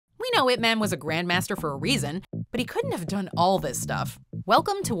know Ip Man was a grandmaster for a reason, but he couldn't have done all this stuff.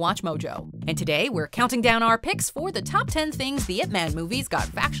 Welcome to Watch Mojo, and today we're counting down our picks for the top 10 things the Ip Man movies got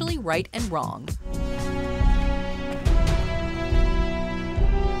factually right and wrong.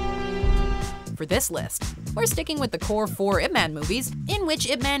 For this list, we're sticking with the core 4 Ip Man movies, in which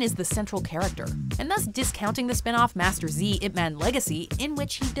Ip Man is the central character, and thus discounting the spin-off Master Z Ip Man Legacy, in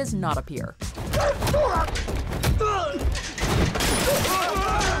which he does not appear.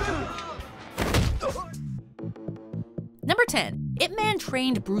 Number 10. Ip Man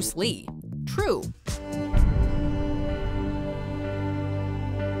trained Bruce Lee. True.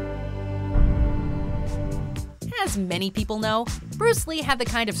 As many people know, Bruce Lee had the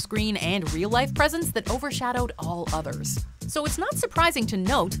kind of screen and real-life presence that overshadowed all others. So it's not surprising to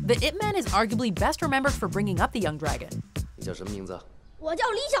note that Ip Man is arguably best remembered for bringing up the young dragon.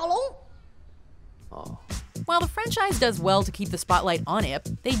 While the franchise does well to keep the spotlight on Ip,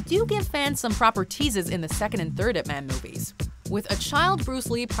 they do give fans some proper teases in the second and third Ip Man movies, with a child Bruce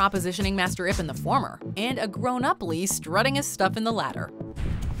Lee propositioning Master Ip in the former, and a grown-up Lee strutting his stuff in the latter.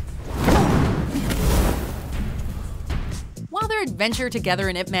 While their adventure together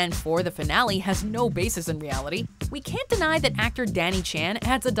in Ip Man 4 the finale has no basis in reality, we can't deny that actor Danny Chan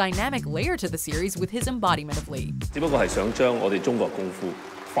adds a dynamic layer to the series with his embodiment of Lee.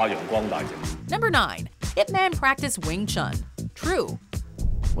 Number 9. Ip Man practiced Wing Chun. True.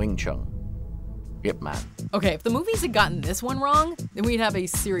 Wing Chun. Ip Man. Okay, if the movies had gotten this one wrong, then we'd have a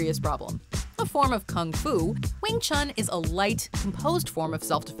serious problem. A form of Kung Fu, Wing Chun is a light, composed form of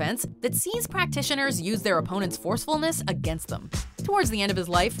self-defense that sees practitioners use their opponent's forcefulness against them. Towards the end of his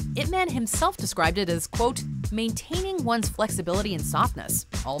life, Ip Man himself described it as, quote, maintaining one's flexibility and softness,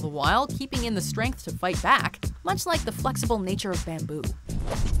 all the while keeping in the strength to fight back, much like the flexible nature of bamboo.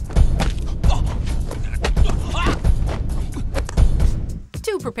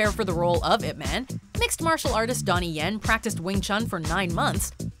 To prepare for the role of Ip Man, mixed martial artist Donnie Yen practiced Wing Chun for 9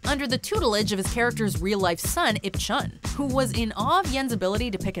 months under the tutelage of his character's real-life son, Ip Chun, who was in awe of Yen's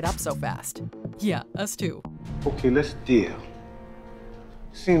ability to pick it up so fast. Yeah, us too. Okay, let's deal.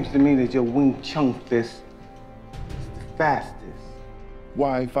 Seems to me that your Wing Chun fist is the fastest.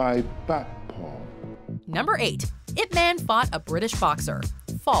 Wi-Fi backpaw. Number 8. Ip Man fought a British boxer.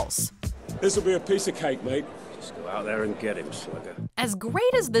 False. This'll be a piece of cake, mate. Just go out there and get him, slugger. As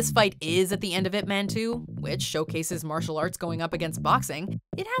great as this fight is at the end of Ip Man 2, which showcases martial arts going up against boxing,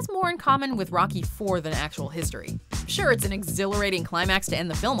 it has more in common with Rocky IV than actual history. Sure, it's an exhilarating climax to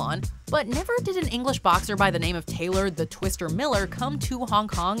end the film on, but never did an English boxer by the name of Taylor the Twister Miller come to Hong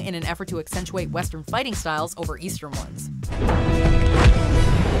Kong in an effort to accentuate Western fighting styles over Eastern ones.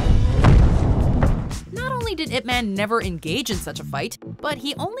 Not only did Ip Man never engage in such a fight, but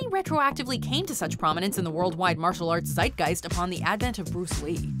he only retroactively came to such prominence in the worldwide martial arts zeitgeist upon the advent of Bruce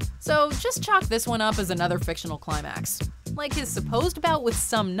Lee. So just chalk this one up as another fictional climax, like his supposed bout with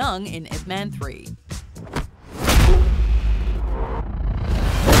Sum Nung in Ip Man 3.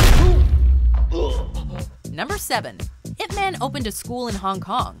 Number 7. Ip Man opened a school in Hong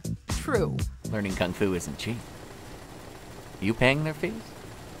Kong. True. Learning Kung Fu isn't cheap. You paying their fees?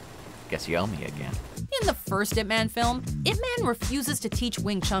 Guess you owe me again. In the first Ip Man film, Ip Man refuses to teach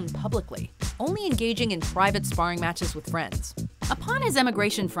Wing Chun publicly, only engaging in private sparring matches with friends. Upon his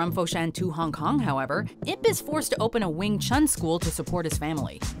emigration from Foshan to Hong Kong, however, Ip is forced to open a Wing Chun school to support his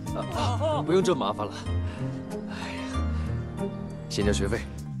family. While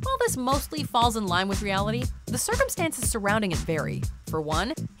this mostly falls in line with reality, the circumstances surrounding it vary. For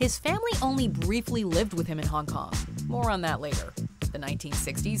one, his family only briefly lived with him in Hong Kong. More on that later. The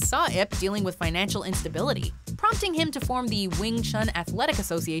 1960s saw Ip dealing with financial instability, prompting him to form the Wing Chun Athletic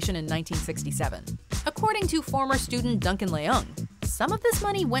Association in 1967. According to former student Duncan Leung, some of this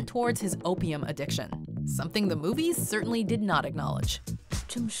money went towards his opium addiction, something the movies certainly did not acknowledge.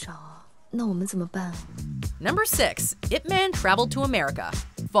 Number 6. Ip Man traveled to America.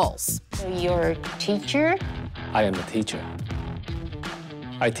 False. Your teacher? I am a teacher.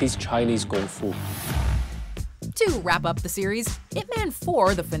 I teach Chinese Kung Fu. To wrap up the series, Ip Man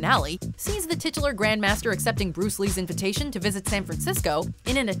 4, the finale, sees the titular Grandmaster accepting Bruce Lee's invitation to visit San Francisco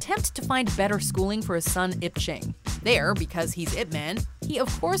in an attempt to find better schooling for his son Ip Ching. There, because he's Ip Man, he of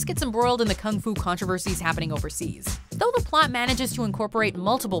course gets embroiled in the Kung Fu controversies happening overseas. Though the plot manages to incorporate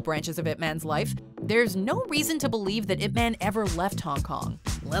multiple branches of Ip Man's life, there's no reason to believe that Ip Man ever left Hong Kong,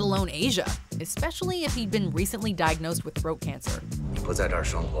 let alone Asia, especially if he'd been recently diagnosed with throat cancer.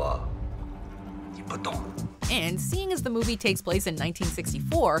 And seeing as the movie takes place in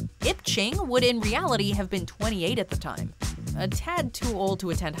 1964, Ip Ching would in reality have been 28 at the time, a tad too old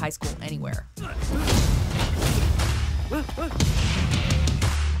to attend high school anywhere.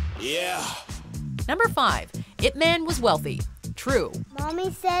 Yeah. Number 5. Ip Man was wealthy. True.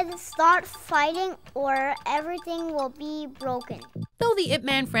 Mommy said start fighting or everything will be broken. Though the Ip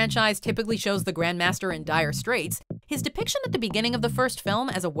Man franchise typically shows the Grandmaster in dire straits, his depiction at the beginning of the first film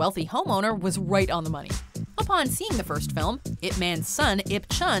as a wealthy homeowner was right on the money. Upon seeing the first film, Ip Man's son, Ip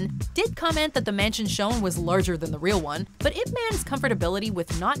Chun, did comment that the mansion shown was larger than the real one, but Ip Man's comfortability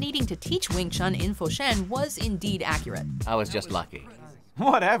with not needing to teach Wing Chun in Foshan was indeed accurate. I was just lucky.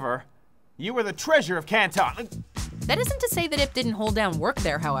 Whatever. You were the treasure of Canton. That isn't to say that Ip didn't hold down work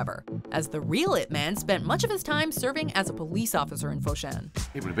there, however, as the real Ip Man spent much of his time serving as a police officer in Foshan.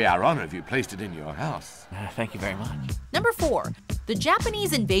 It would be our honor if you placed it in your house. Thank you very much. Number 4. The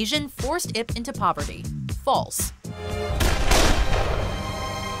Japanese invasion forced Ip into poverty. False.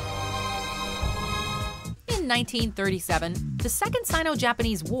 In 1937, the Second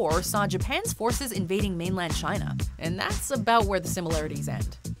Sino-Japanese War saw Japan's forces invading mainland China, and that's about where the similarities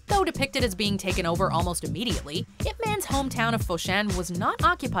end. Though depicted as being taken over almost immediately, Ip Man's hometown of Foshan was not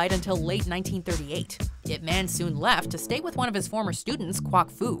occupied until late 1938. Ip Man soon left to stay with one of his former students,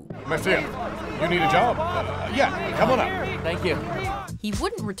 Kwok Fu. Monsieur, you need a job? Yeah, come on up. Thank you. He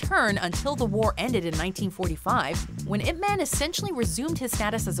wouldn't return until the war ended in 1945, when Ip Man essentially resumed his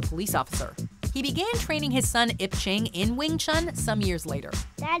status as a police officer. He began training his son Ip Ching in Wing Chun some years later.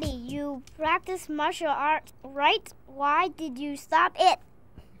 Daddy, you practice martial arts, right? Why did you stop it?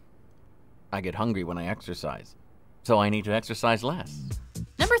 I get hungry when I exercise, so I need to exercise less.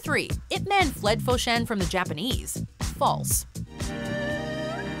 Number 3. Ip Man fled Foshan from the Japanese. False.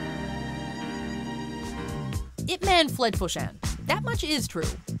 Ip Man fled Foshan. That much is true.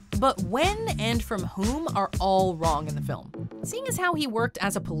 But when and from whom are all wrong in the film. Seeing as how he worked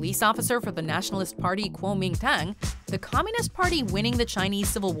as a police officer for the Nationalist Party Kuomintang, the Communist Party winning the Chinese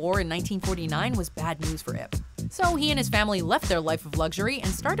Civil War in 1949 was bad news for Ip. So he and his family left their life of luxury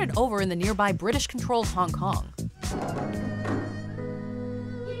and started over in the nearby British-controlled Hong Kong.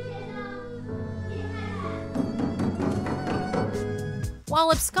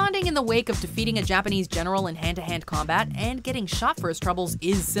 While absconding in the wake of defeating a Japanese general in hand-to-hand combat and getting shot for his troubles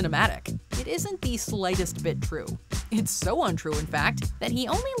is cinematic, it isn't the slightest bit true. It's so untrue, in fact, that he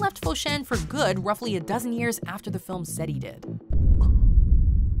only left Foshan for good roughly a dozen years after the film said he did.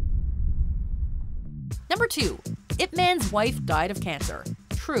 Number 2. Ip Man's wife died of cancer.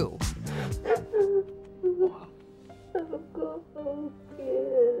 True.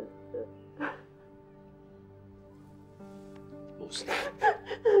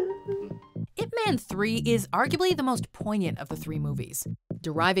 Ip Man 3 is arguably the most poignant of the 3 movies,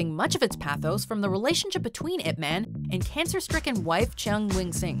 deriving much of its pathos from the relationship between Ip Man and cancer-stricken wife Chiang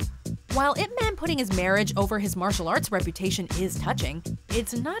Wing-sing. While Ip Man putting his marriage over his martial arts reputation is touching,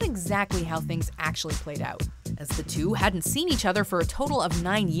 it's not exactly how things actually played out, as the two hadn't seen each other for a total of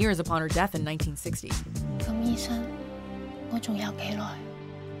 9 years upon her death in 1960.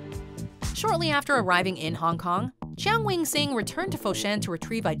 Shortly after arriving in Hong Kong, Chiang Wing-sing returned to Foshan to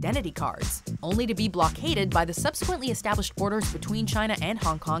retrieve identity cards, only to be blockaded by the subsequently established borders between China and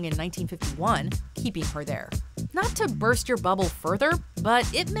Hong Kong in 1951, keeping her there. Not to burst your bubble further, but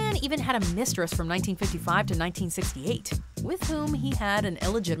Ip Man even had a mistress from 1955 to 1968, with whom he had an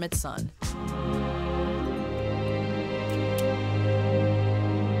illegitimate son.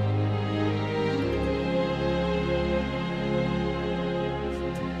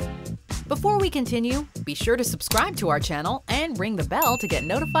 Before we continue, be sure to subscribe to our channel and ring the bell to get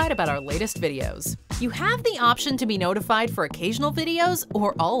notified about our latest videos. You have the option to be notified for occasional videos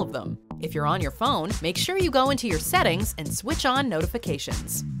or all of them. If you're on your phone, make sure you go into your settings and switch on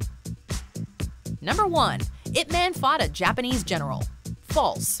notifications. Number 1. Ip Man fought a Japanese general.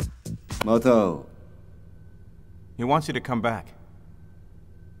 False. Moto. He wants you to come back.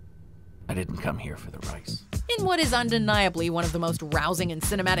 I didn't come here for the rice. In what is undeniably one of the most rousing and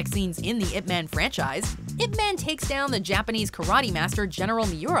cinematic scenes in the Ip Man franchise, Ip Man takes down the Japanese karate master General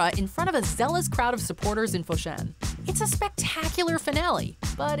Miura in front of a zealous crowd of supporters in Foshan. It's a spectacular finale,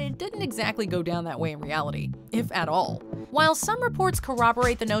 but it didn't exactly go down that way in reality, if at all. While some reports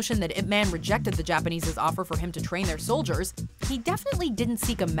corroborate the notion that Ip Man rejected the Japanese's offer for him to train their soldiers, he definitely didn't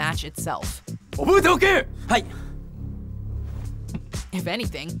seek a match itself. If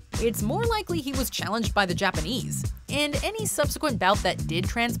anything, it's more likely he was challenged by the Japanese, and any subsequent bout that did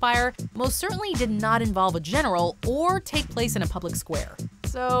transpire most certainly did not involve a general or take place in a public square.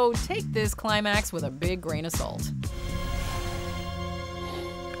 So take this climax with a big grain of salt.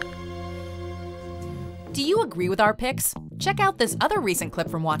 Do you agree with our picks? Check out this other recent clip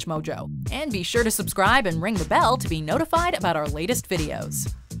from WatchMojo, and be sure to subscribe and ring the bell to be notified about our latest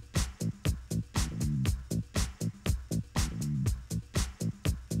videos.